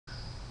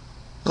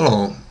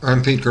Hello,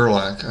 I'm Pete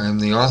Gerlach. I'm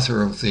the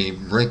author of the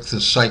Break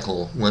the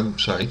Cycle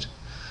website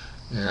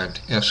at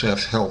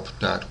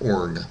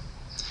sfhelp.org.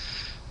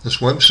 This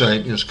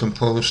website is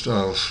composed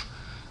of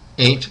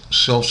 8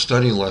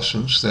 self-study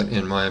lessons that,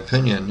 in my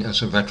opinion,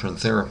 as a veteran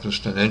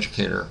therapist and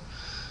educator,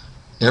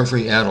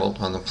 every adult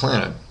on the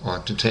planet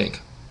ought to take.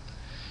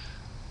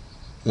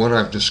 What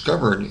I've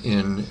discovered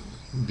in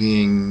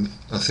being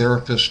a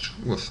therapist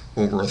with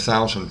over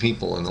 1,000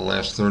 people in the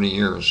last 30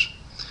 years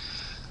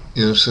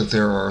is that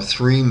there are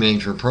 3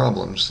 major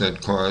problems that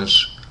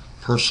cause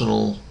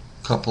personal,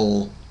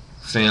 couple,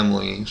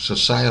 family,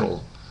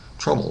 societal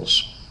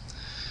troubles.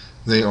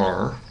 They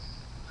are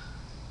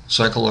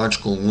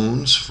psychological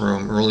wounds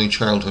from early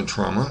childhood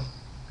trauma,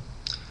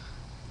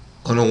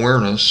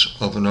 unawareness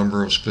of a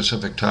number of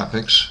specific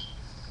topics,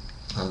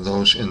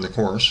 those in the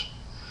course,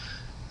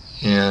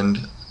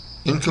 and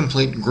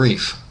incomplete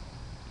grief.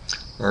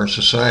 Our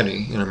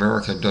society in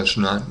America does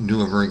not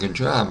do a very good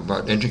job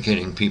about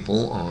educating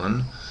people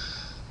on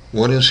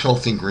what is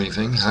healthy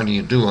grieving, how do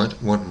you do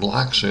it, what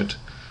blocks it,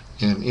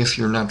 and if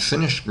you're not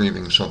finished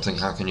grieving something,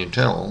 how can you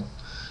tell,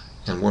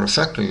 and what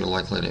effect are you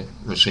likely to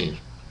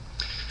receive.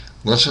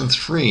 Lesson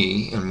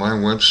 3 in my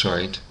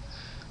website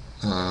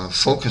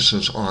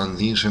focuses on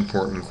these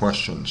important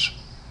questions.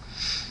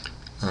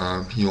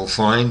 You'll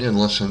find in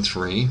Lesson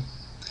 3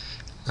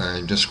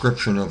 a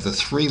description of the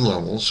 3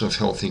 levels of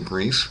healthy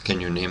grief.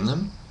 Can you name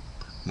them?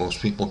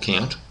 Most people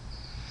can't.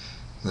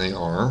 They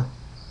are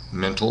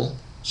mental,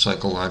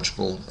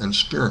 psychological, and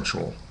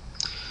spiritual.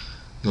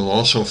 You'll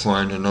also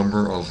find a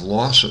number of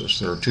losses.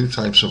 There are 2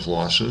 types of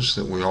losses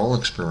that we all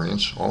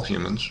experience, all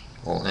humans,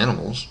 all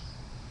animals.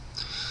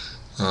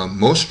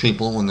 Most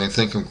people, when they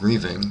think of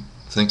grieving,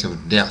 think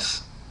of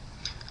death.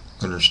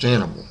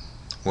 Understandable.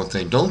 What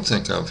they don't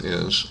think of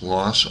is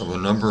loss of a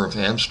number of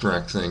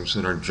abstract things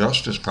that are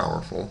just as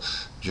powerful,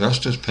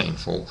 just as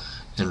painful,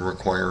 and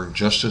require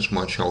just as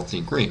much healthy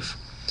grief.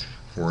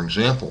 For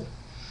example,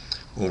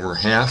 over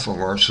half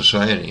of our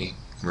society,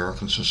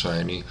 American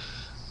society,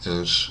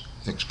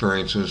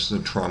 experiences the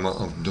trauma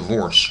of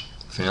divorce.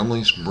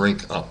 Families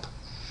break up.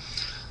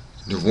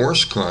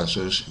 Divorce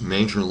causes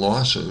major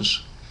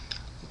losses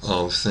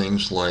of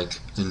things like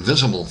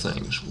invisible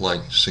things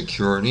like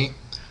security,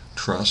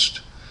 trust,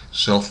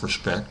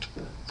 self-respect,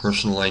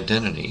 personal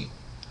identity,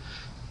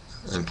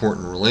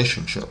 important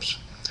relationships.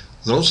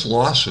 Those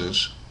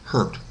losses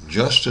hurt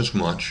just as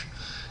much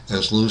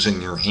as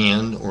losing your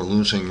hand or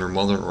losing your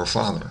mother or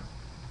father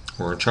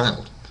or a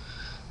child.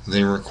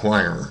 They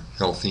require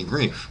healthy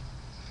grief.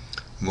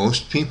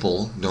 Most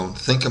people don't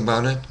think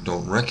about it,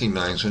 don't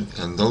recognize it,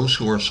 and those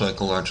who are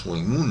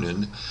psychologically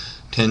wounded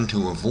tend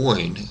to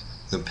avoid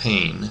the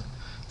pain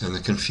and the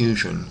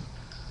confusion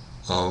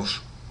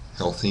of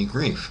healthy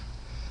grief.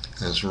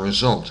 As a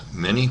result,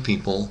 many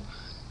people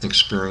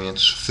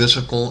experience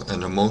physical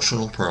and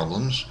emotional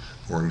problems.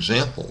 For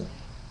example,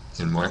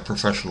 in my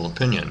professional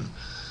opinion,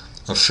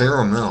 a fair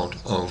amount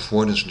of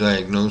what is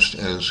diagnosed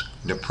as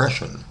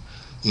depression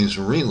is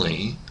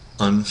really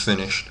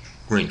unfinished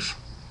grief.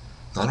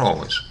 Not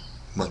always,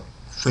 but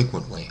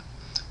frequently.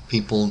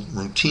 People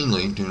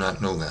routinely do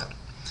not know that.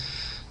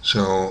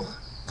 So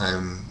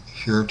I'm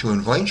here to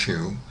invite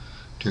you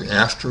to,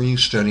 after you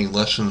study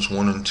lessons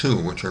 1 and 2,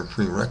 which are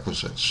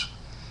prerequisites,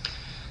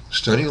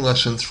 study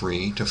lesson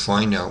 3 to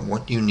find out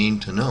what you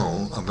need to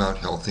know about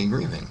healthy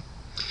grieving.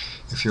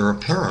 If you're a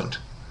parent,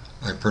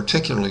 I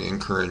particularly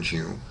encourage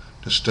you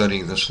to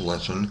study this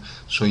lesson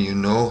so you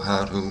know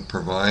how to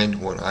provide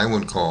what I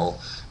would call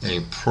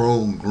a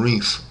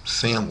pro-grief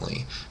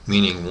family,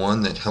 meaning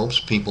one that helps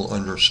people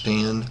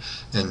understand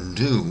and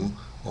do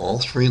all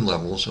 3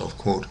 levels of,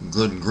 quote,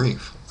 good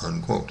grief,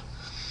 unquote.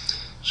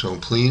 So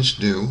please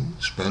do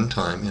spend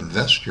time,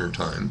 invest your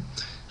time,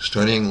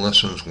 studying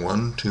lessons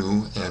 1,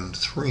 2, and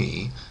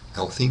 3,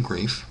 healthy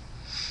grief,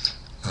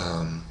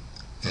 and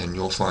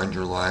you'll find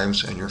your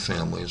lives and your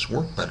families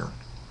work better.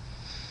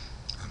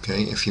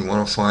 Okay, if you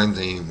want to find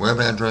the web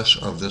address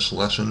of this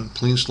lesson,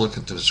 please look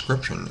at the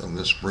description of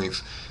this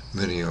brief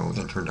video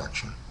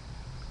introduction.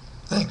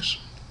 Thanks.